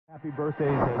Happy birthdays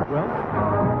as well.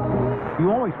 You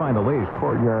always find the latest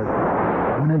courtyard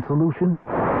permanent solution.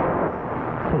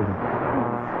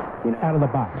 Out of the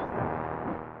box.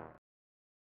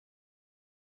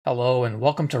 Hello and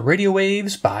welcome to Radio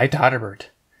Waves by Todderbert.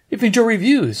 If you enjoy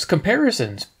reviews,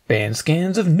 comparisons, band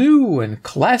scans of new and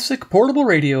classic portable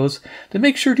radios, then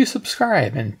make sure to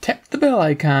subscribe and tap the bell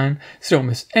icon so you don't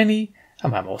miss any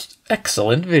of my most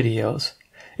excellent videos.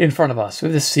 In front of us, we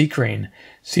have the C.Crane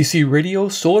CC Radio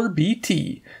Solar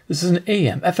BT. This is an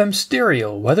AM, FM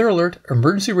stereo, weather alert,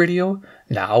 emergency radio,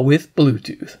 now with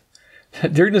Bluetooth.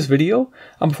 During this video,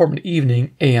 I'm performing an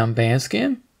evening AM band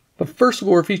scan, but first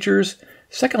we'll go over features,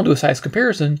 second I'll do a size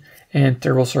comparison, and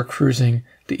third we'll start cruising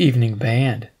the evening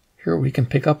band. Here we can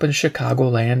pick up in the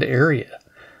Chicagoland area.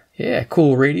 Yeah,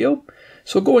 cool radio.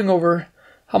 So going over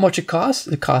how much it costs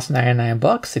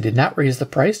 $99. They did not raise the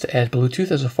price to add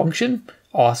Bluetooth as a function.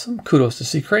 Awesome. Kudos to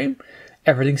C.Crane.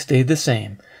 Everything stayed the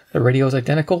same. The radio is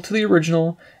identical to the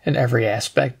original in every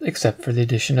aspect except for the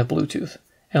addition of Bluetooth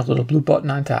and a little blue button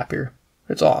on top here.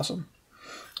 It's awesome.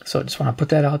 So I just want to put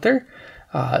that out there.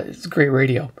 It's a great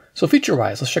radio. So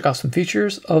feature-wise, let's check out some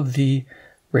features of the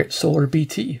Solar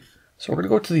BT. So we're going to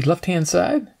go to the left-hand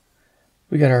side.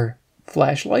 We got our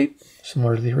flashlight,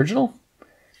 similar to the original.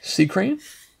 C.Crane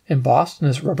embossed in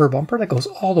this rubber bumper that goes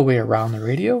all the way around the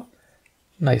radio.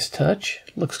 Nice touch.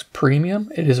 Looks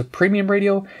premium. It is a premium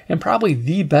radio and probably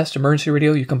the best emergency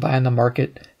radio you can buy on the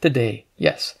market today.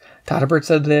 Yes, Todderbert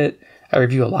said that. I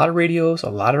review a lot of radios,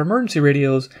 a lot of emergency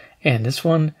radios, and this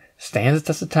one stands the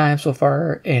test of time so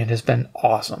far and has been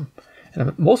awesome.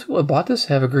 And most people who bought this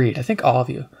have agreed. I think all of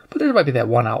you. But there might be that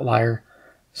one outlier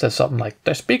that says something like,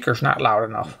 the speaker's not loud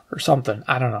enough or something.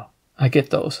 I don't know. I get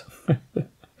those.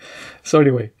 So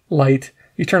anyway, light.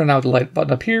 You turn on the light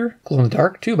button up here. Glow in the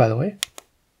dark too, by the way.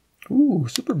 Ooh,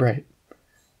 super bright.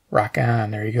 Rockin,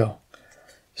 there you go.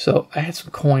 So I had some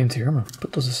coins here. I'm going to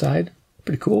put those aside.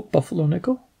 Pretty cool. Buffalo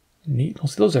nickel. Neat. Don't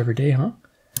see those every day, huh?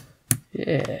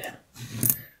 Yeah.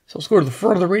 So let's go to the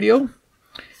front of the radio.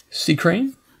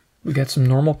 C.Crane. We got some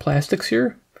normal plastics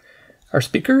here. Our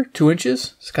speaker, 2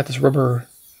 inches. It's got this rubber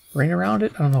ring around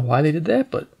it. I don't know why they did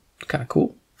that, but it's kind of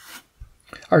cool.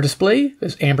 Our display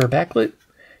is amber backlit.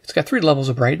 It's got 3 levels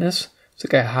of brightness. It's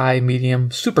got high,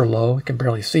 medium, super low. You can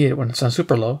barely see it when it's on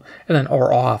super low. And then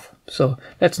or off. So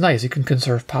that's nice. You can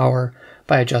conserve power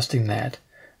by adjusting that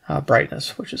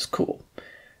brightness, which is cool.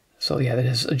 So yeah, that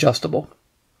is adjustable.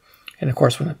 And of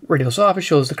course, when the radio's off, it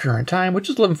shows the current time, which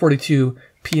is 11:42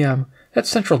 p.m. That's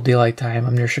Central Daylight Time.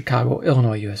 I'm near Chicago,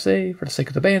 Illinois, USA. For the sake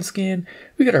of the band scan,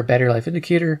 we got our battery life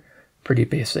indicator. Pretty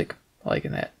basic.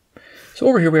 Liking that. So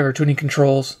over here, we have our tuning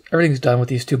controls. Everything's done with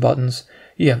these 2 buttons.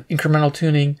 You have incremental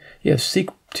tuning, you have seek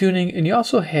tuning, and you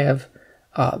also have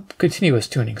continuous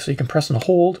tuning. So you can press and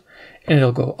hold, and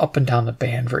it'll go up and down the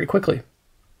band very quickly.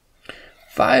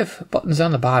 5 buttons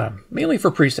on the bottom, mainly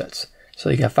for presets. So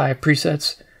you got 5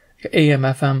 presets, AM,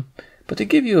 FM, but they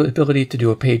give you the ability to do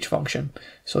a page function.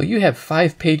 So you have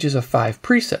 5 pages of 5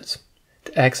 presets.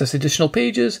 To access additional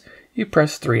pages, you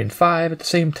press 3 and 5 at the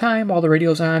same time while the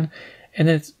radio's on, and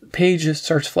then the page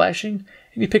starts flashing,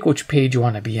 and you pick which page you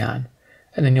want to be on.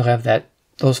 And then you'll have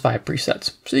those 5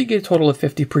 presets. So you get a total of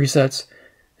 50 presets.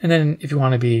 And then if you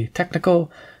want to be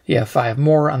technical, you have 5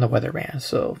 more on the weather band.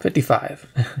 So 55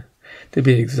 to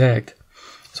be exact.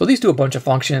 So these do a bunch of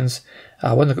functions.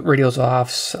 When the radio's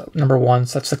off, number 1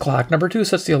 sets the clock. Number 2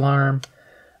 sets the alarm.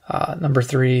 Number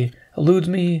 3 eludes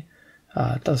me.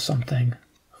 Does something.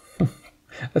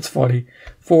 That's funny.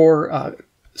 4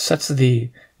 sets the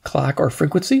clock or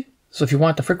frequency. So if you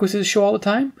want the frequency to show all the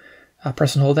time,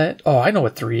 press and hold that. Oh, I know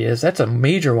what 3 is. That's a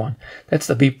major one. That's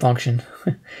the beep function.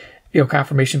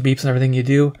 Confirmation beeps and everything you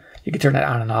do. You can turn that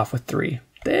on and off with 3.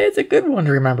 That's a good one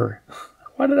to remember.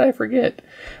 Why did I forget?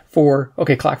 4,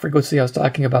 okay, clock frequency I was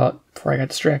talking about before I got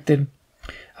distracted.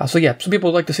 So yeah, some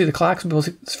people like to see the clock, some people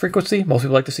see frequency. Most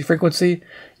people like to see frequency.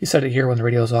 You set it here when the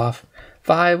radio's off.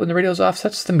 5, when the radio's off,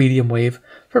 sets the medium wave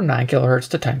from 9 kilohertz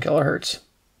to 10 kilohertz.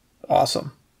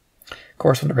 Awesome. Of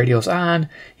course, when the radio's on,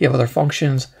 you have other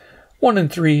functions. 1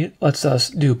 and 3 lets us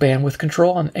do bandwidth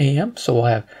control on AM, so we'll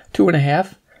have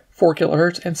 2.5, 4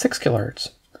 kilohertz, and 6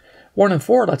 kilohertz. 1 and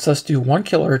 4 lets us do 1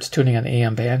 kilohertz tuning on the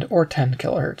AM band or 10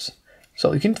 kilohertz.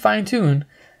 So you can fine tune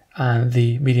on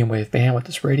the medium wave band with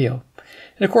this radio.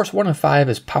 And of course, 1 and 5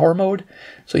 is power mode.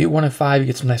 So you 1 and 5, you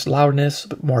get some nice loudness, a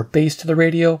bit more bass to the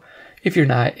radio. If you're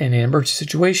not in an emergency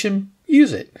situation,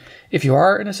 use it. If you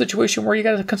are in a situation where you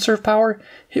got to conserve power,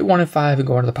 hit 1 and 5 and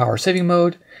go into the power saving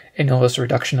mode, and you'll notice a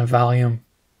reduction of volume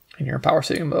in your power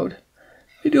saving mode.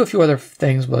 You do a few other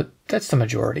things, but that's the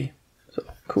majority. So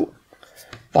cool.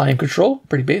 Volume control,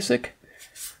 pretty basic.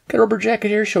 Got a rubber jacket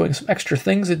here showing some extra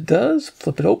things it does.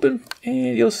 Flip it open,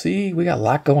 and you'll see we got a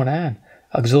lot going on.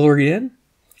 Auxiliary in,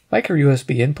 micro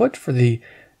USB input for the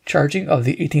charging of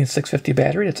the 18650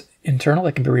 battery. That's internal,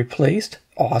 that can be replaced.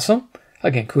 Awesome.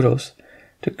 Again, kudos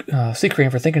to C.Crane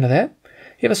for thinking of that.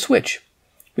 You have a switch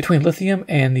between lithium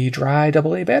and the dry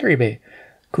AA battery bay.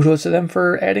 Kudos to them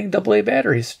for adding AA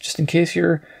batteries, just in case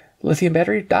your lithium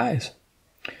battery dies.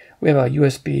 We have a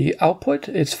USB output.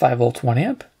 It's 5 volts, 1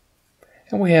 amp.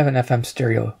 And we have an FM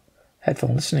stereo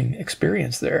headphone listening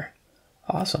experience there.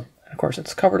 Awesome. And of course,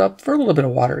 it's covered up for a little bit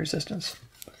of water resistance.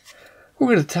 We're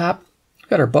going to the top. We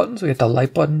got our buttons. We got the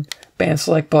light button, band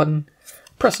select button.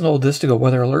 Press and hold this to go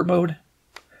weather alert mode.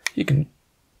 You can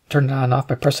turn it on and off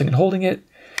by pressing and holding it.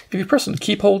 If you press and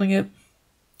keep holding it,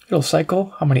 it'll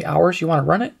cycle how many hours you want to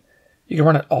run it. You can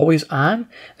run it always on.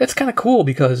 That's kind of cool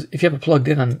because if you have it plugged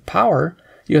in on power,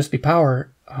 USB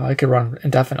power, it can run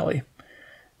indefinitely.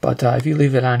 But if you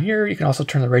leave it on here, you can also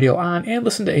turn the radio on and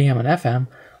listen to AM and FM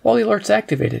while the alert's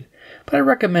activated. But I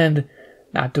recommend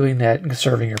not doing that and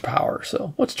conserving your power.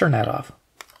 So let's turn that off.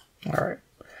 All right.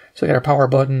 So we got our power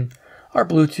button, our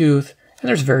Bluetooth, and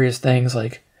there's various things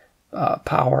like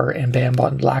power and band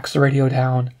button locks the radio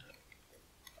down.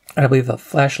 And I believe the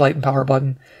flashlight and power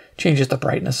button changes the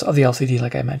brightness of the LCD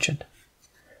like I mentioned.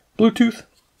 Bluetooth.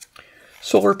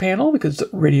 Solar panel, because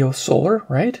it's radio solar,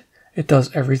 right? It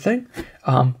does everything.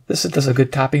 This does a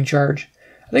good topping charge.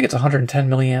 I think it's a 110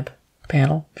 milliamp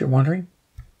panel, if you're wondering,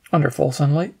 under full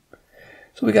sunlight.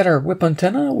 So we got our whip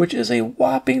antenna, which is a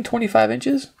whopping 25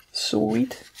 inches.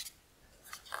 Sweet.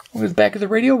 Over the back of the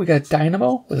radio, we got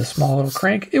dynamo with a small little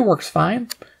crank. It works fine.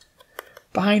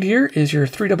 Behind here is your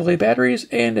 3 AA batteries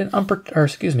and an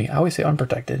I always say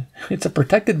unprotected. It's a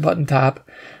protected button top,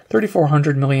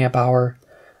 3400 milliamp hour,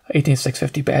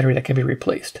 18650 battery that can be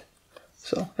replaced.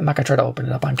 So I'm not going to try to open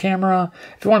it up on camera.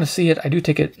 If you want to see it, I do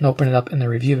take it and open it up in the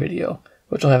review video,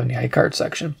 which I'll have in the iCard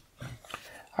section.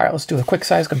 All right, let's do a quick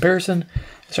size comparison.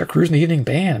 It's our cruising the evening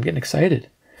band. I'm getting excited.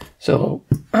 So,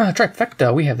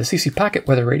 trifecta, we have the CC Pocket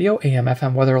weather radio, AM,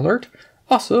 FM weather alert.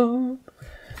 Awesome.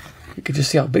 You can just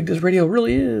see how big this radio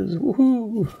really is.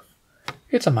 Woohoo.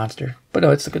 It's a monster. But no,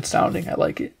 it's good sounding. I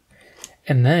like it.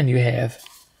 And then you have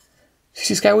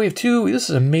CC Skywave 2. This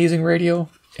is an amazing radio.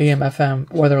 AM,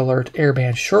 FM, weather alert,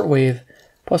 airband, shortwave.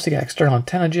 Plus you got external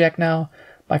antenna jack now.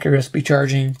 Micro USB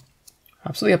charging.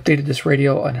 So they updated this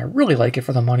radio, and I really like it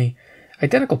for the money.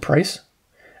 Identical price.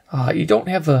 You don't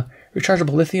have the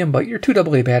rechargeable lithium, but your 2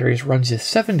 AA batteries runs you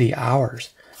 70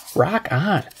 hours. Rock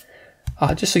on.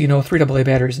 Just so you know, 3 AA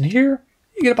batteries in here,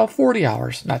 you get about 40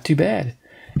 hours. Not too bad.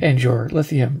 And your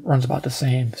lithium runs about the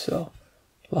same, so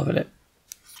loving it.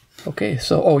 Okay,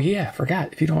 so, oh yeah, I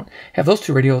forgot. If you don't have those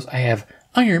two radios, I have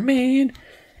Iron Man.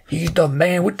 He's the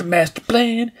man with the master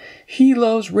plan. He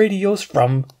loves radios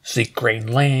from C.Crane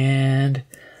land,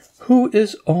 who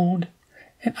is owned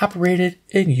and operated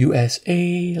in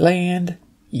USA land.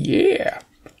 Yeah.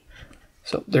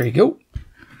 So there you go.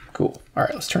 Cool. All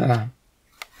right, let's turn it on.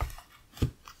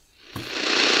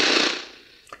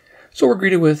 So we're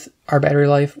greeted with our battery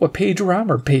life, what page we're on.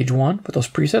 We're page 1 with those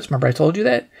presets. Remember I told you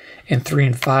that? And 3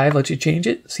 and 5 lets you change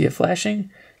it. See it flashing?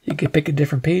 You can pick a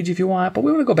different page if you want, but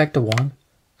we want to go back to 1.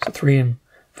 So 3 and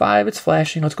 5, it's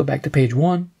flashing. Let's go back to page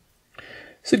 1.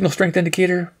 Signal strength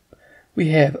indicator. We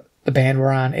have the band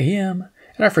we're on, AM,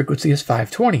 and our frequency is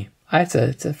 520.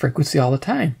 It's a frequency all the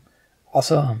time.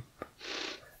 Awesome.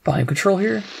 Volume control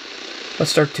here.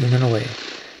 Let's start tuning away.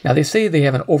 Now they say they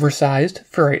have an oversized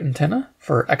ferrite antenna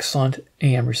for excellent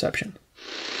AM reception.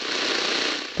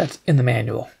 That's in the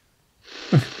manual.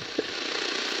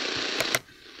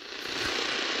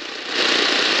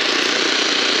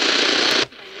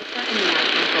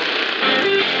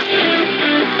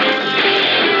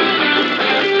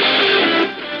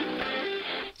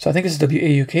 So I think this is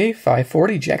WAUK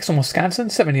 540, Jackson, Wisconsin,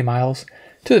 70 miles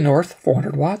to the north,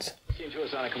 400 watts. Listening to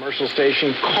us on a commercial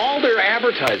station, call their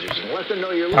advertisers and let them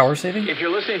know you're power saving. If you're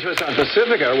listening to us on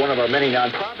Pacifica, one of our many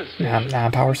nonprofit stations,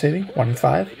 non-power saving, 1 and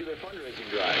 5. They do their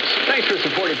fundraising drives. Thanks for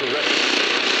supporting progressive.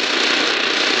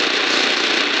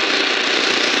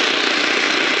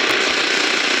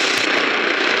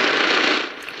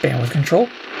 Bandwidth control.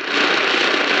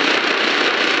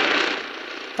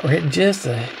 We're hitting just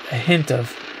a hint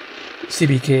of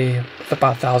CBK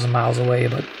about 1,000 miles away,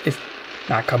 but it's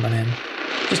not coming in.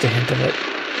 Just a hint of it.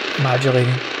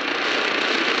 Modulating.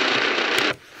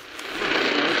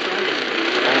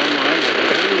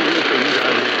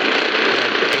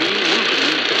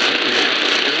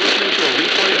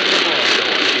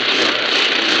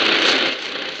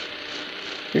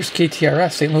 Here's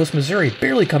KTRS, St. Louis, Missouri,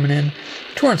 barely coming in.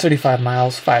 235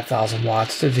 miles, 5,000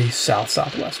 watts to the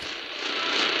south-southwest.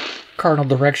 Cardinal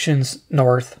directions,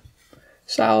 north,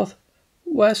 south,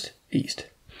 west, east.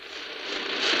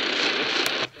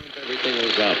 Everything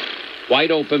was up. Wide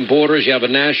open borders, you have a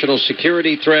national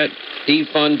security threat,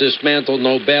 defund, dismantle,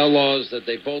 no bail laws that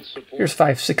they both support. Here's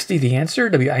 560, The Answer,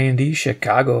 WIND,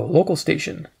 Chicago, local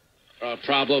station.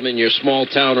 Problem in your small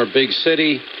town or big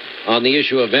city. On the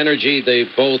issue of energy, they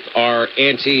both are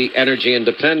anti-energy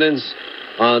independence.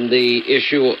 On the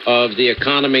issue of the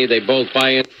economy, they both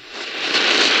buy in. The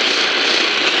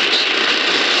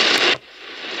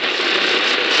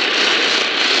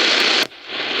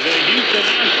Houston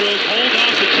Astros hold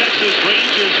off the Texas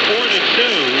Rangers 4-2.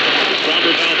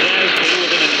 Robert Valdez came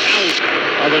within an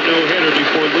out of a no-hitter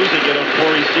before losing it on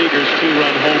Corey Seager's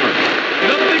two-run homer.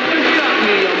 Nothing can stop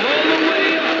me. I'm all the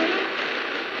way up.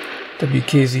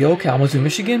 WKZO, Kalamazoo,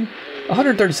 Michigan,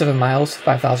 137 miles,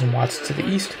 5,000 watts to the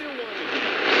east.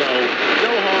 So,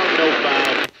 no harm, no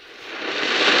foul.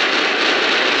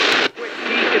 Quick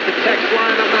peek at the text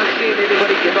line. I'm not seeing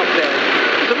anybody give up there.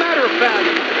 As a matter of fact,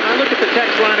 I look at the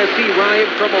text line. I see Ryan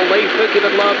from Olathe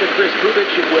giving love to Chris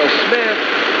Bubich and Will Smith.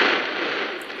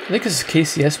 I think this is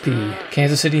KCSP,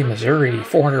 Kansas City, Missouri,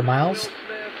 400 miles,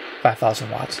 5,000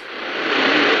 watts.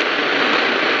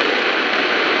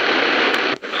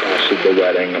 The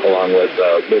wedding along with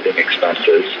living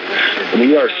expenses.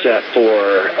 We are set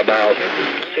for about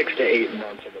 6 to 8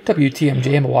 months.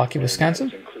 WTMJ, Milwaukee,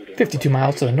 Wisconsin, 52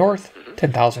 miles to the north,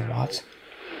 10,000 watts.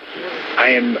 I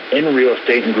am in real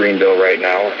estate in Greenville right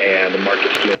now, and the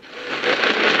market's doing.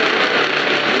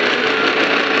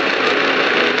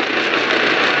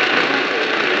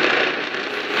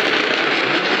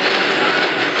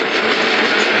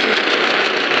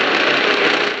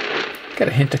 Got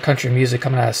a hint of country music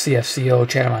coming out of CFCO,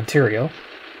 Chatham, Ontario.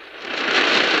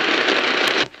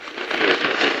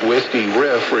 Whiskey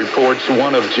Riff reports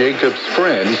one of Jacob's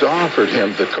friends offered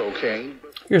him the cocaine.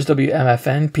 Here's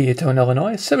WMFN, Peatone,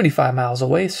 Illinois, 75 miles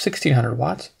away, 1,600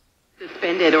 watts.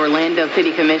 Suspended Orlando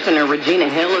City Commissioner Regina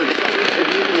Hill is accused of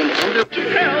using an under...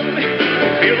 Help me.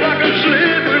 Feel like I'm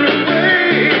slipping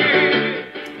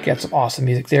away. Got some awesome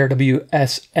music there.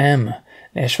 WSM,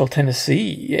 Nashville,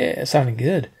 Tennessee. Yeah, sounding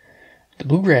good. The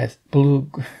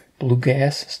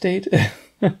bluegrass state?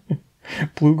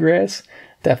 Bluegrass?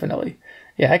 Definitely.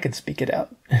 Yeah, I can speak it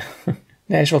out.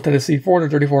 Nashville, Tennessee,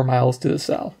 434 miles to the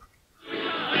south.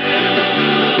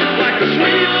 Like a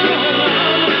sweet song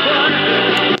on the clock.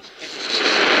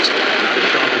 Not as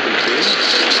sharp as it is.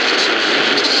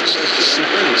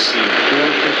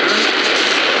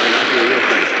 Not the real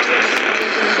thing.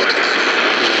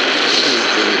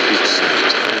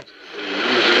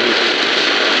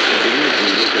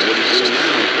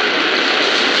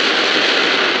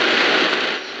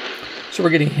 So we're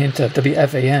getting a hint of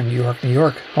WFAN, New York, New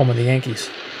York, home of the Yankees.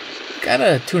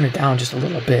 Gotta tune it down just a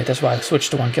little bit. That's why I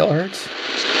switched to 1 kilohertz.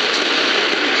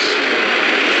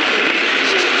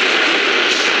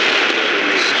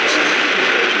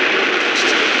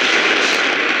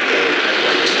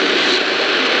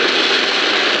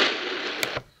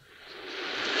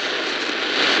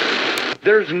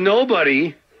 There's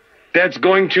nobody that's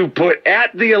going to put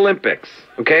at the Olympics.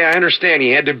 Okay, I understand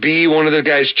he had to be one of the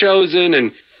guys chosen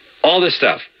and all this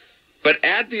stuff. But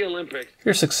at the Olympics,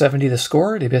 Here's 670, The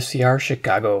Score, WSCR,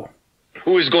 Chicago.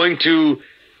 who is going to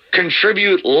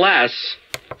contribute less?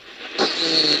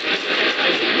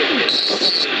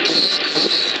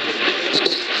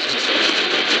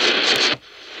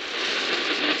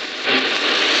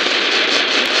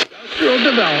 Industrial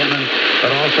development,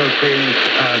 but also creating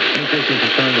increasing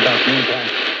concerns about the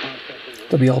impact.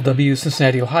 WLW,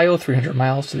 Cincinnati, Ohio, 300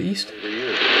 miles to the east.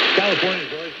 California.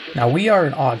 Now we are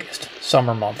in August,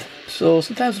 summer month, so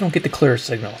sometimes we don't get the clear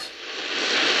signals.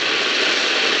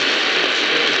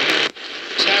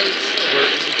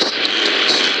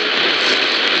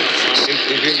 He's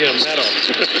going to get a medal.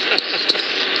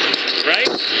 Right?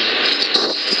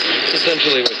 That's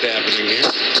essentially what's happening here.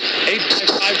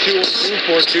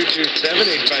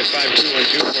 855-212-4227,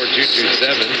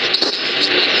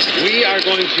 855-212-4227. We are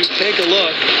going to take a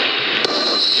look.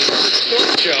 This is a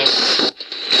sports show,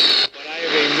 but I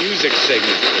have a music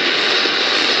segment.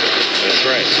 That's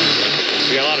right.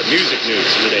 We got a lot of music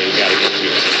news today we got to get to.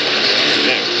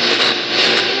 Next.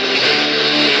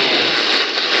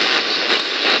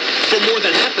 For more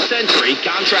than half a century,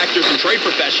 contractors and trade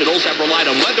professionals have relied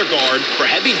on WeatherGuard for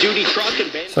heavy-duty truck and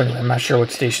van. So anyway, I'm not sure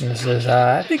what station this is.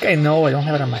 I think I know. I don't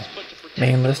have it on my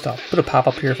main list. I'll put a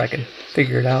pop-up here if I can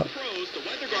figure it out.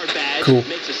 Cool.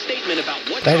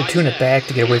 But I had to tune it back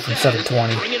to get away from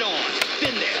 720. Bring it on.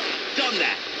 Been there. Done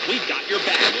that. We've got your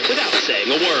back without saying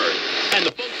a word. And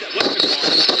the folks at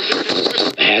WeatherGuard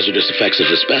hazardous effects of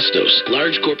asbestos.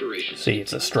 Large corporations. See,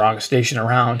 it's the strongest station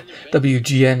around.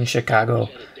 WGN Chicago.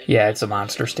 Yeah, it's a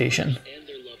monster station.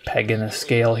 Pegging the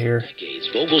scale here.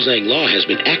 Vogelzang Law has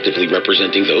been actively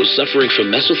representing those suffering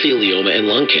from mesothelioma and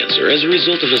lung cancer as a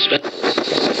result of asbestos.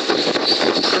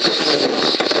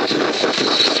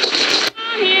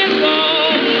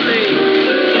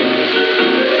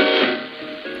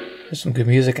 There's some good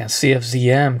music on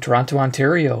CFZM, Toronto,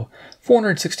 Ontario,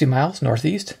 460 miles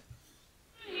northeast.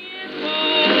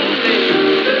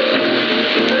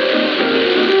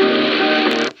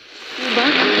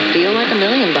 Feel like $1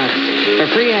 million. For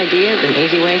free ideas and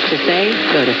easy ways to save,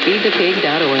 go to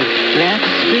feedthepig.org. That's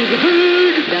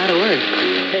feedthepig.org.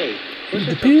 Hey, Feed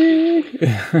the pig!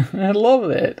 I love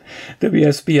it.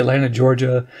 WSB, Atlanta,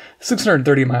 Georgia,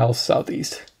 630 miles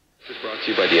southeast. This is brought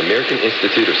to you by the American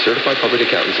Institute of Certified Public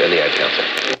Accountants and the Ad Council.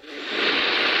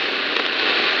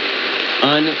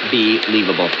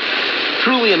 Unbelievable.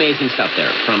 Truly amazing stuff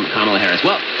there from Kamala Harris.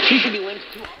 Well, she should be linked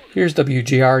to... Here's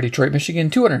WGR, Detroit, Michigan,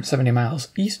 270 miles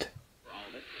east.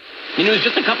 You know, it was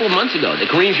just a couple of months ago that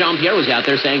Corinne Jean-Pierre was out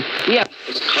there saying, yeah.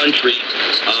 The country,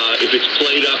 if it's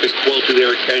played up and called to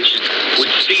their attention, would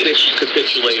see that she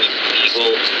capitulated.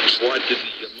 People want to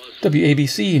be...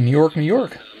 WABC, New York, New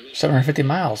York, 750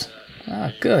 miles.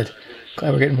 Ah, good.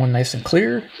 Glad we're getting one nice and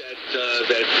clear.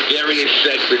 That various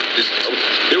segments,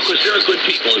 because there are good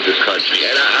people in this country,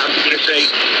 and I'm going to say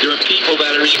there are people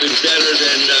that are even better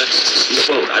than,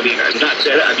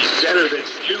 better than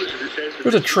Jews in the sense of...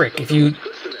 There's a trick. If you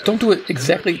don't do it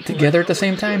exactly together at the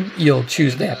same time, you'll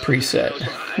choose that preset.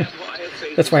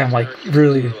 That's why I'm like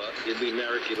really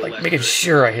like making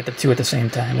sure I hit the two at the same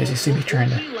time, as you see me trying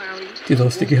to do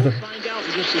those together.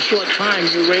 In just a short time,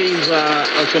 your ratings are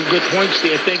some good points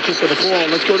there. Thank you for the call.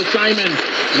 Let's go to Simon.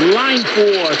 Line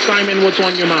 4. Simon, what's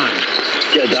on your mind?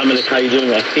 Yeah, Dominic, how you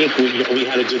doing? I think we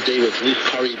had a good day with Lee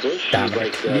Curry Bush.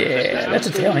 Dominic, yeah, that's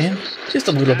Italian. Just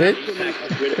a little bit.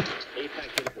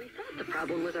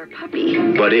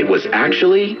 But it was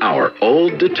actually our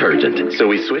old detergent, so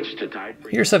we switched to Tide.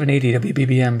 Here's 780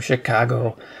 WBBM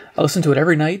Chicago. I listen to it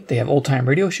every night. They have old-time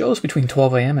radio shows between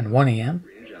 12 a.m. and 1 a.m.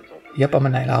 Yep, I'm a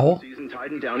night owl.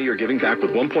 Tide and Downey are giving back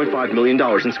with $1.5 million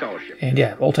in scholarships. And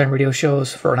yeah, old-time radio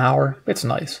shows for an hour. It's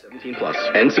nice. 17 plus.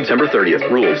 End September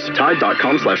 30th. Rules.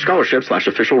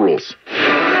 Tide.com/scholarship/official rules.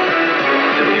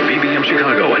 WBBM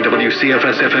Chicago and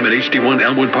WCFS-FM at HD1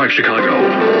 Elmwood Park, Chicago.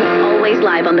 Always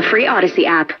live on the free Odyssey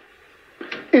app.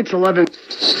 It's 11.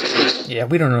 Yeah,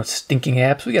 we don't know stinking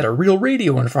apps. We got a real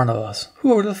radio in front of us.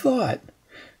 Who would have thought?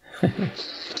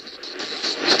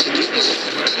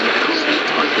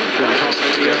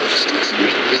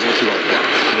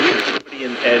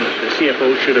 And the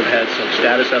CFO should have had some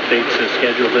status updates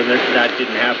scheduled in there. That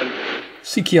didn't happen.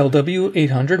 CKLW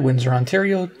 800, Windsor,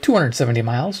 Ontario, 270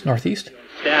 miles northeast.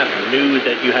 Staff knew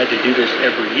that you had to do this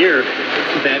every year,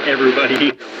 that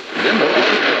everybody...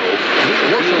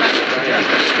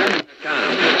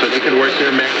 So they can work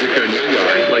their Mexico in New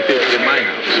York like they did in my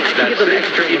house. That's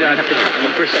extra EDOT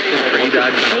for section for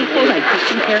EDOT. A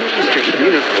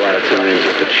lot of times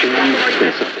with the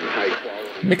cheese, something high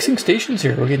quality. Mixing stations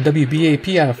here. We're getting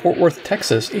WBAP out of Fort Worth,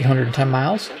 Texas, 810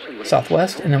 miles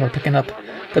southwest, and then we're picking up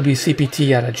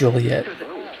WCPT out of Joliet,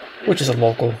 which is a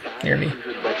local near me. 8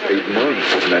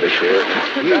 months of Medicare.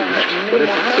 But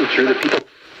it's also true that people...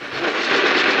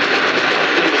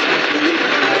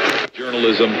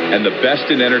 Journalism and the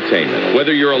best in entertainment.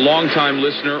 Whether you're a long-time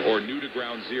listener or new to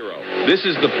Ground Zero, this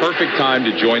is the perfect time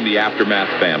to join the Aftermath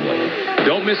family.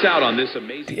 Don't miss out on this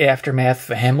amazing... The Aftermath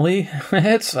family?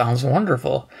 It sounds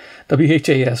wonderful.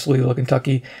 WHAS, Louisville,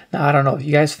 Kentucky. Now, I don't know. If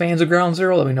you guys fans of Ground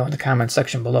Zero, let me know in the comments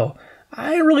section below.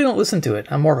 I really don't listen to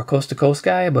it. I'm more of a coast-to-coast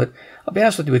guy, but I'll be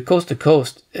honest with you, with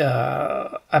coast-to-coast,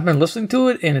 I've been listening to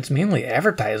it, and it's mainly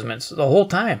advertisements the whole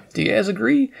time. Do you guys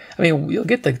agree? I mean, you'll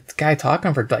get the guy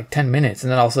talking for like 10 minutes,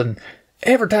 and then all of a sudden,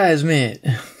 advertisement!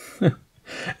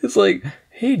 It's like,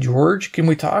 hey, George, can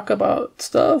we talk about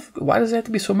stuff? Why does it have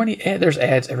to be so many ads? There's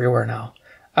ads everywhere now.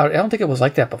 I don't think it was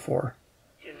like that before.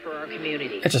 For our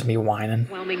community. It's just me whining.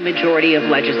 Overwhelming majority of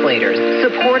legislators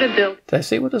support a bill. Did I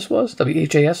say what this was?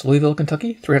 WHAS, Louisville,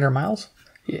 Kentucky, 300 miles?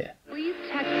 Yeah. Please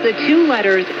text the 2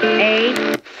 letters A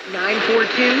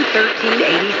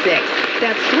 942-1386.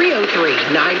 That's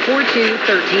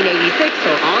 303-942-1386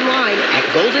 or online at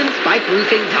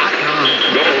goldenspikeroofing.com.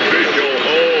 The official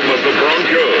home of the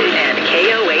Broncos. And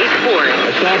KOA Sports. I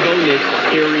saw bonus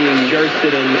carrying Jared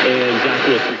Stidham and Zach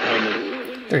Wilson.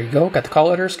 There you go. Got the call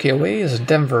letters. KOA is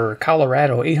Denver,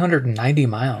 Colorado, 890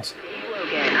 miles.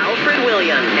 Logan, Alfred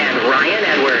Williams, and Ryan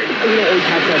Edwards.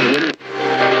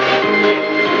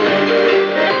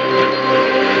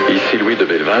 He Ici Louis de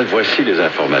Belleval, voici les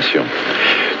informations.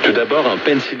 Tout d'abord en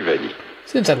Pennsylvanie.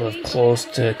 Since I live close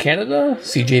to Canada,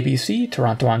 CJBC,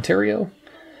 Toronto, Ontario.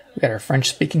 We got our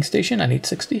French-speaking station on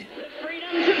 860.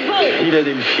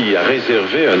 Philadelphie a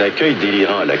réservé un accueil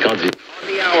délirant à la candidate.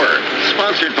 The Hour,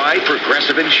 sponsored by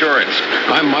Progressive Insurance.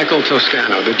 I'm Michael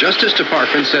Toscano. The Justice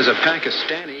Department says a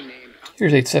Pakistani named...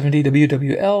 Here's 870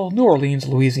 WWL, New Orleans,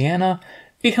 Louisiana,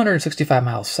 865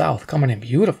 miles south, coming in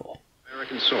beautiful.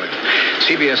 American soil.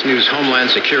 CBS News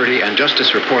Homeland Security and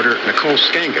Justice reporter Nicole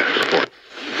Skanga report.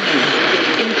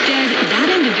 Instead, that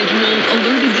individual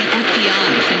alerted the FBI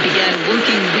and began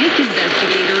working with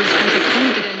investigators as a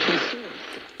confidential source.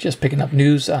 Just picking up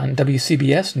news on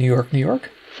WCBS, New York, New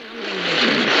York. New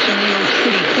York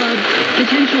City Club,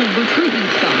 potential recruitment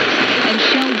spots, and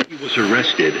Sheldon. He was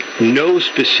arrested. No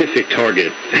specific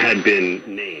target had been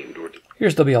named.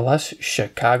 Here's WLS,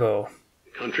 Chicago.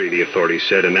 Country, the authorities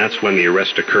said, and that's when the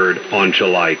arrest occurred on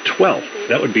July 12th.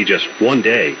 That would be just one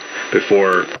day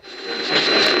before...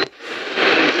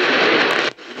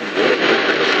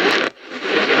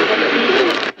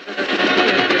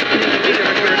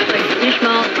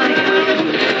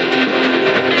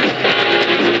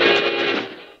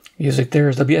 Music there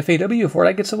is WFAW, Fort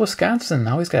Agatha, Wisconsin.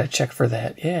 Always got to check for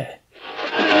that, yeah.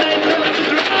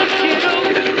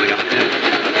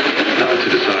 To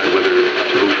decide whether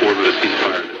to move forward with a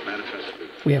ceasefire that's manifested.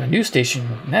 We have a new station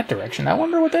in that direction. I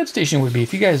wonder what that station would be.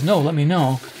 If you guys know, let me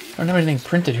know. I don't have anything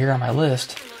printed here on my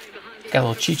list. Got a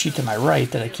little cheat sheet to my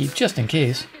right that I keep just in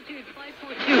case.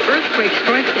 2 earthquake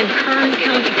strikes in Kern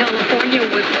County, California,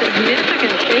 with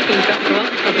significant shaking felt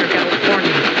throughout Southern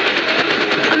California.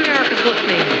 America's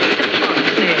listening to Fox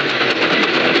News.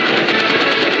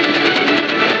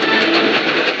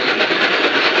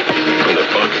 From the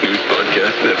Fox News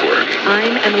Podcast Network.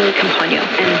 I'm Emily Campagno,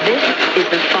 and this is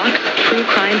the Fox True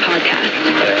Crime Podcast.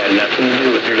 That had nothing to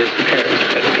do with her disappearance.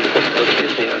 People still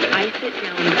accuse me of it. I sit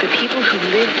down with the people who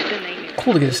lived the night.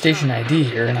 Cool to get a station ID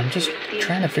here, and I'm just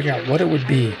trying to figure out what it would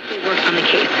be. Work on the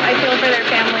case. I feel for their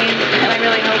families, and I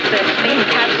really hope that they can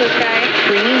catch this guy.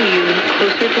 Bringing you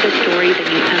closer to the story than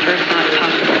you ever thought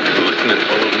possible. Listen and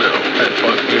follow now at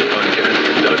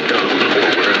foxnewspodcast.com or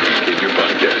wherever you get your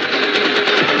podcasts.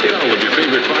 Get all of your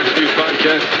favorite Fox News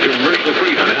podcasts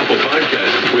commercial-free on Apple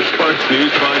Podcasts with Fox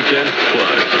News Podcast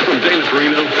Plus. From Dana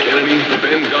Perino, Kennedy,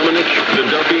 Ben Dominic, The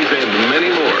Duffys, and many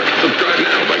more. Subscribe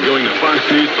now by going to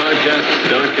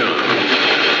foxnewspodcast.com.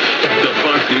 The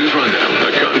Fox News Rundown,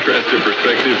 a contrast of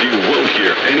perspectives you won't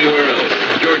hear anywhere else.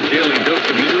 Your daily dose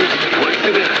of news twice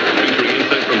a day, featuring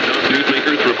insight from top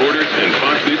newsmakers, reporters, and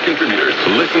Fox News contributors.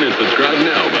 Listen and subscribe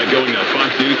now by going to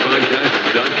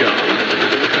foxnewspodcast.com.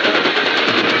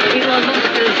 Elon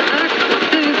Musk is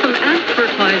suing some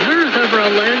advertisers over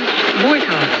alleged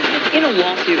boycotts. In a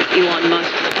lawsuit, Elon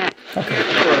Musk. Okay.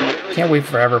 Can't wait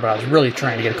forever, but I was really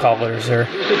trying to get callers there.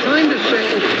 It's the time to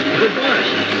say goodbye.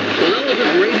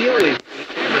 Relevant radio is...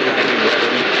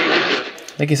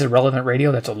 I think he said Relevant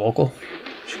Radio, that's a local.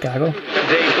 Chicago. We're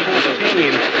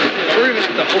even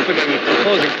at the opening for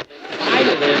closing.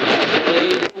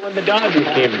 When the Dodgers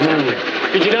came through.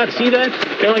 Did you not see that?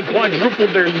 They like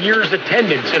quadrupled their year's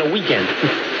attendance in a weekend.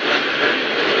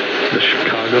 The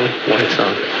Chicago White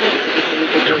Sox,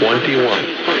 21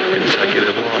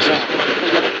 consecutive losses.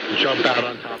 Jump out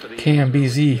on top of the...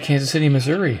 KMBZ, Kansas City,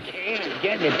 Missouri.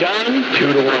 Getting it done.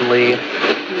 2-1 lead.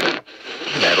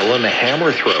 Medal in the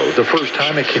hammer throw, the first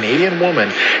time a Canadian woman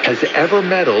has ever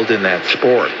medaled in that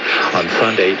sport. On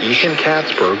Sunday, Ethan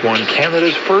Katzberg won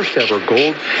Canada's first ever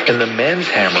gold in the men's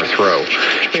hammer throw.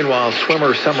 Meanwhile,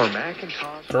 swimmer Summer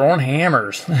McIntosh... Throwing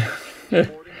hammers.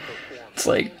 It's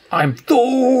like, I'm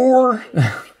Thor!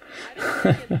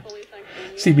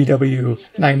 CBW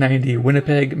 990,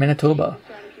 Winnipeg, Manitoba.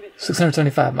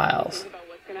 675 miles.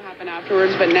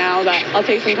 Afterwards, but now that I'll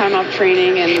take some time off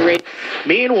training and race.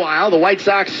 Meanwhile, the White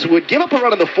Sox would give up a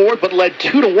run in the 4th, but led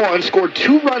 2-1, scored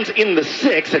 2 runs in the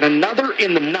 6th and another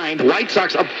in the 9th. White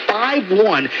Sox up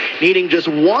 5-1, needing just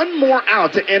one more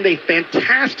out to end a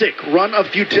fantastic run of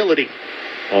futility.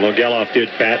 Although Geloff did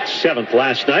bat 7th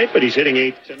last night, but he's hitting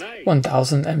 8th tonight.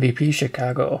 1,000 MVP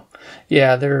Chicago.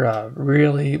 Yeah, they're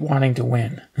really wanting to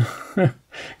win.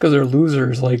 Because they're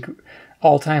losers, like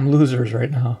all-time losers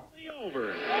right now.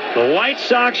 The White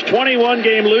Sox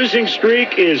 21-game losing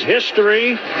streak is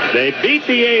history. They beat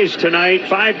the A's tonight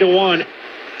 5-1.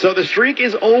 So the streak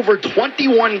is over.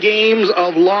 21 games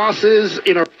of losses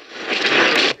in a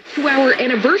 2-hour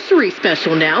anniversary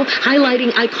special now,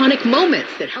 highlighting iconic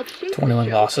moments that helped shape 21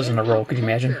 losses in a row, could you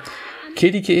imagine?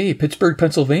 KDKA, Pittsburgh,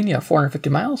 Pennsylvania, 450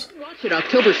 miles. Watch it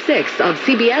October 6th on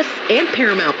CBS and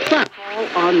Paramount Plus. Call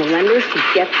on the lenders to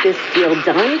get this deal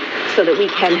done. so that we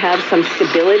can have some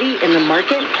stability in the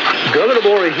market. Governor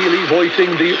Maura Healey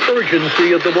voicing the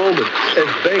urgency of the moment as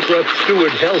bankrupt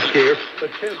Steward Healthcare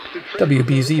attempts to...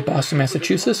 WBZ, Boston,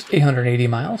 Massachusetts, 880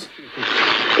 miles.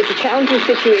 It's a challenging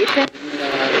situation.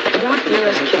 What do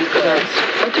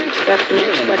you expect from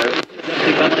this?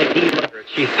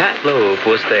 Chief Pat Loeb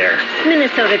was there.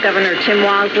 Minnesota Governor Tim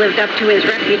Walz lived up to his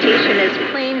reputation as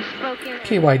plain-spoken.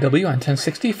 KYW on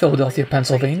 1060, Philadelphia,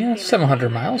 Pennsylvania, 700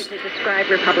 miles. To describe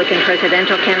Republican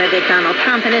presidential candidate Donald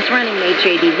Trump and his running mate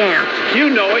J.D. Vance. You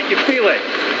know it, you feel it.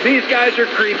 These guys are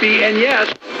creepy, and yes.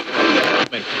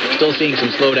 Still seeing some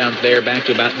slowdowns there, back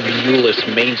to about Euless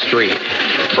Main Street.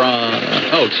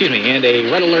 And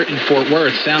a red alert in Fort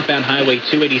Worth, southbound Highway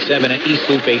 287 at East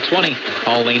Loop 820.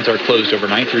 All lanes are closed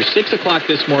overnight through 6 o'clock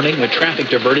this morning, with traffic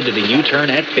diverted to the U-turn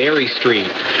at Ferry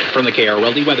Street. From the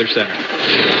KRLD Weather Center.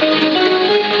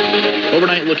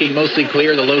 Overnight looking mostly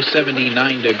clear, the low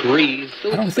 79 degrees.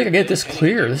 I don't think I get this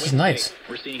clear. This is nice.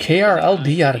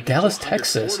 KRLD out of Dallas,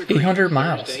 Texas, 800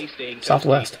 miles.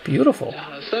 Southwest. Beautiful.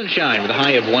 Sunshine with a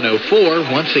high of 104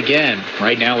 once again.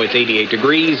 Right now it's 88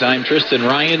 degrees. I'm Tristan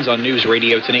Ryans on News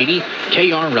Radio 1080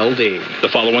 KRLD. The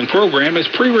following program is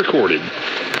pre-recorded.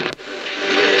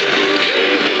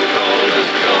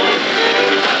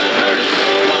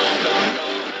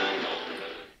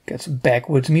 Got some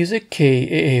backwoods music,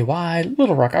 KAAY,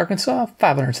 Little Rock, Arkansas,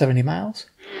 570 miles.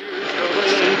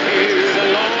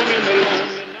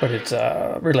 But it's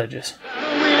religious.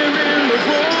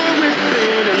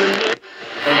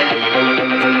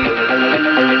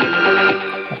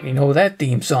 You know that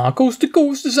theme song, Coast to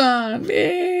Coast is on,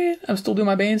 man. I'm still doing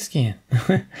my band scan.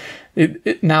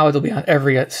 Now it'll be on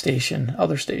every station,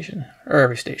 every station.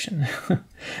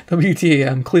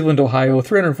 WTAM, Cleveland, Ohio,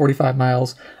 345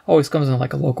 miles. Always comes in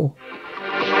like a local.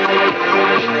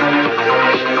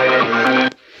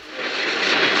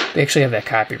 They actually have that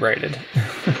copyrighted.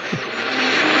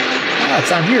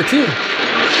 It's on here too.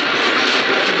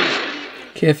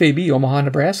 KFAB, Omaha,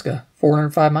 Nebraska,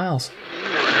 405 miles.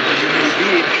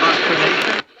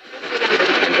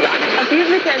 A few of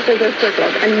the sentences are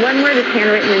circled, and one word is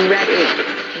handwritten in red ink.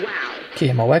 Wow.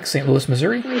 KMOX, St. Louis,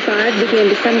 Missouri. 25 began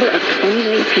December of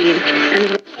 2019,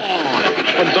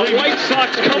 and the White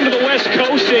Sox come to the West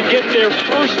Coast and get their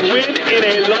first win in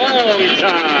a long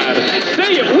time.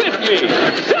 Say it with me.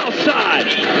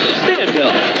 Southside, stand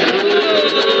up.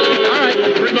 All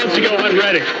right, 3 months ago on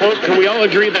Reddit, quote, can we all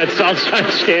agree that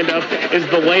Southside stand-up is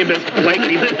the lamest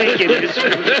blanky thing in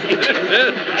history?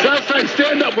 Southside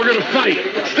stand-up, we're going to fight.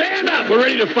 Stand up, we're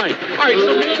ready to fight. All right,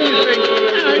 so maybe you think,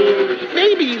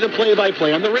 maybe the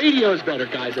play-by-play on the radio is better,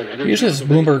 guys. Usually it's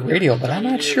Bloomberg Radio, but I'm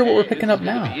not sure what we're picking up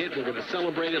now. We're going to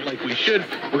celebrate it like we should.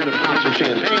 We're going to pop some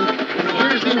champagne.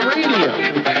 Here's the radio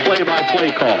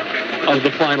play-by-play call of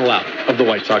the final out of the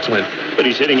White Sox win. But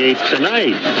he's hitting eighth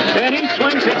tonight. And he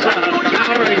swings it to a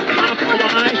towering pop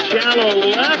fly, shallow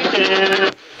left,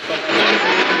 and...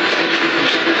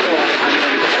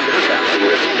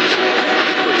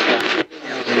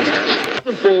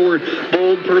 Forward,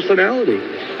 bold personality.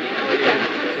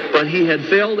 But he had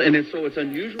failed, and so it's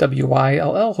unusual.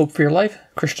 WYLL, Hope for Your Life,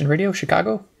 Christian Radio,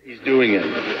 Chicago. He's doing it.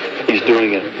 He's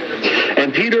doing it.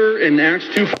 And Peter in Acts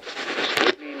 2...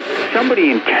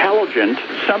 Somebody intelligent,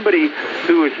 somebody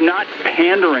who is not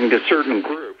pandering to certain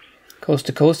groups. Coast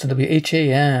to Coast and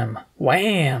WHAM.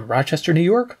 Wham! Rochester, New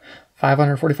York,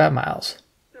 545 miles.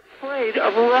 Afraid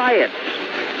of riots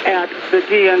at the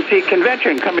DNC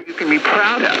convention coming you can be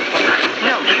proud of.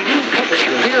 No, she didn't pick a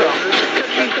hero.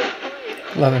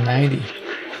 1190.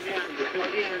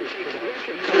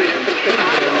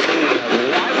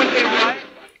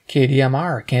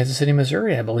 KDMR, Kansas City,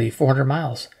 Missouri, I believe, 400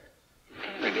 miles.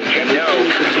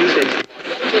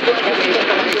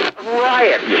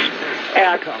 Riots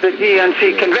at the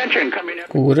DNC convention coming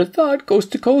up. Who would have thought?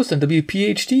 Coast to Coast and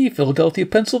WPHT, Philadelphia,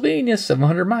 Pennsylvania,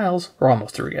 700 miles. We're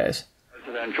almost through, guys.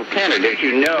 Presidential candidate,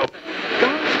 you know.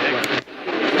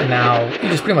 And now you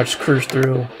just pretty much cruise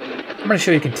through. I'm going to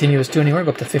show you continuous tuning. We're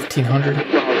going to go up to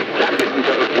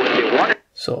 1500.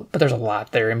 So, but there's a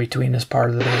lot there in between this part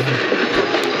of the band.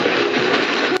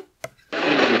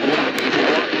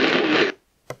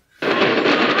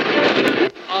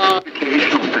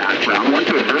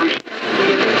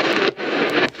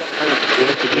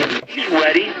 He's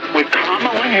ready with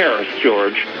Kamala Harris,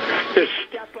 George, to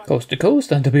step up. Coast to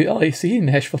Coast on WLAC in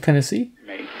Nashville, Tennessee.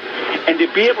 And to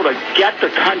be able to get the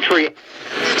country.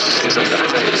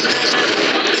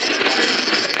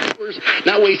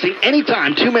 Not wasting any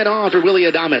time. 2 men on for Willie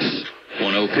Adames.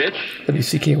 1-0 pitch.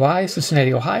 WCKY,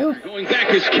 Cincinnati, Ohio. Going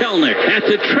back is Kelnick at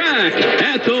the track,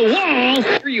 at the wall.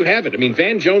 Here you have it. I mean,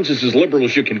 Van Jones is as liberal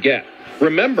as you can get.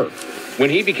 Remember, when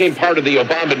he became part of the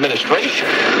Obama administration,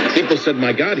 people said,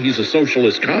 my God, he's a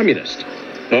socialist communist.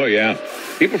 Oh, yeah.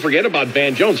 People forget about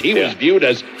Van Jones. He was viewed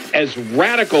as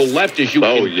radical left as you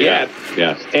can get.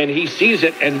 Yeah. And he sees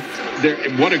it, and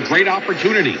what a great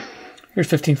opportunity.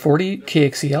 Here's 1540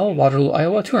 KXEL, Waterloo,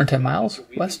 Iowa, 210 miles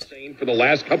west. For the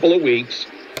last couple of weeks.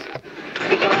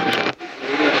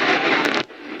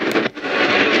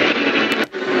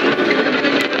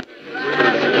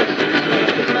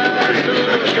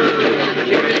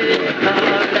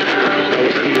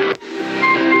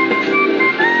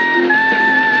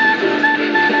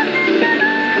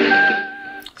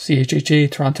 CHHA,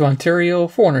 Toronto, Ontario,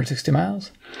 460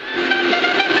 miles.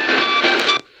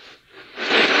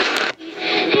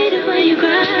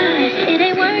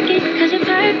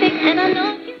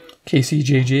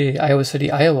 KCJJ, Iowa City,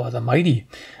 Iowa, the mighty.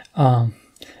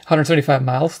 175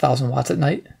 miles, 1,000 watts at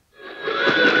night.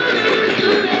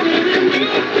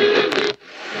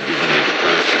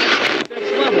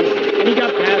 And he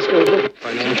got passed over.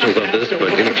 Financials of this,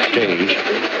 but in exchange.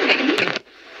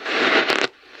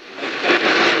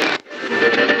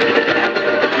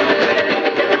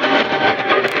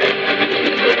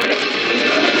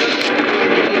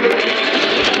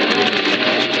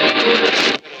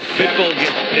 Pitbull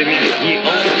gets, he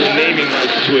owns the naming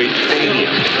rights to a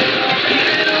stadium.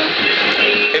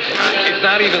 It's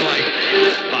not even like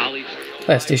volley.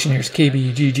 Last station here is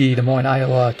KBGG, Des Moines,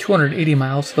 Iowa, 280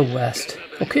 miles to the west.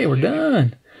 Okay, we're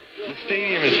done. The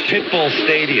stadium is Pitbull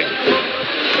Stadium.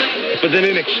 But then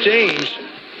in exchange...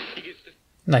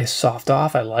 Nice soft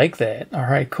off. I like that. All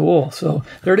right, cool. So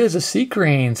there it is, a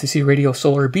C.Crane CC Radio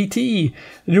Solar BT,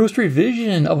 the newest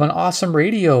revision of an awesome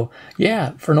radio.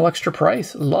 Yeah, for no extra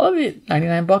price. Love it.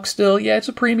 99 bucks still. Yeah, it's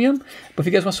a premium. But if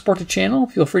you guys want to support the channel,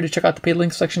 feel free to check out the paid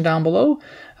link section down below.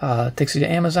 It takes you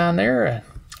to Amazon there.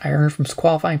 I earn from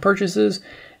qualifying purchases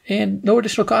and no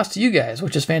additional cost to you guys,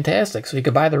 which is fantastic. So you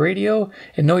can buy the radio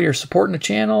and know you're supporting the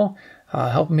channel.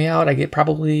 Helping me out. I get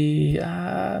probably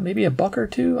maybe $1 or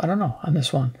 $2. I don't know on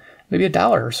this one. Maybe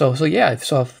 $1 or so. So yeah,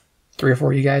 so if 3 or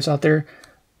 4 of you guys out there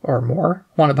or more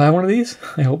want to buy one of these,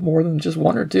 I hope more than just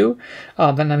 1 or 2,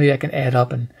 then maybe I can add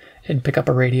up and pick up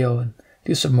a radio and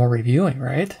do some more reviewing,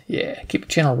 right? Yeah, keep the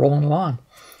channel rolling along.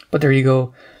 But there you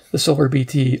go. The Solar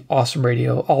BT, awesome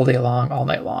radio all day long, all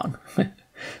night long.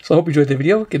 So I hope you enjoyed the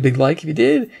video. Give a big like if you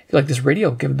did. If you like this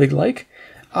radio, give a big like.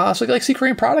 So if you like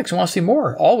C.Crane products and want to see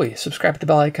more, always subscribe to the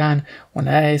bell icon. When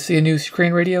I see a new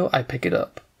C.Crane radio, I pick it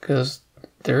up because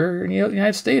they're in the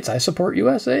United States. I support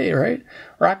USA, right?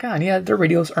 Rockin, yeah, their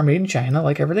radios are made in China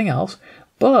like everything else,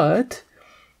 but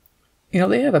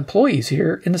they have employees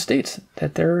here in the States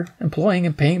that they're employing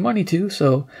and paying money to,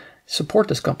 so support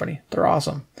this company. They're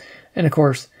awesome. And of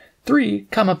course, 3,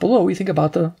 comment below what you think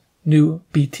about the new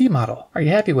BT model. Are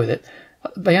you happy with it?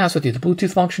 To be honest with you, the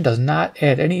Bluetooth function does not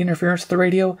add any interference to the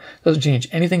radio, doesn't change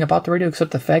anything about the radio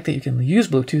except the fact that you can use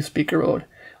Bluetooth speaker mode,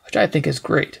 which I think is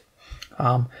great.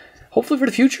 Hopefully for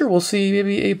the future, we'll see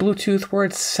maybe a Bluetooth where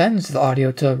it sends the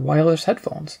audio to wireless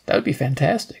headphones. That would be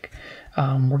fantastic.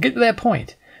 We're getting to that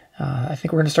point. I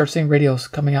think we're going to start seeing radios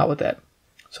coming out with that.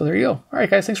 So there you go. All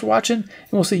right, guys, thanks for watching,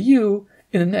 and we'll see you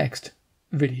in the next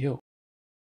video.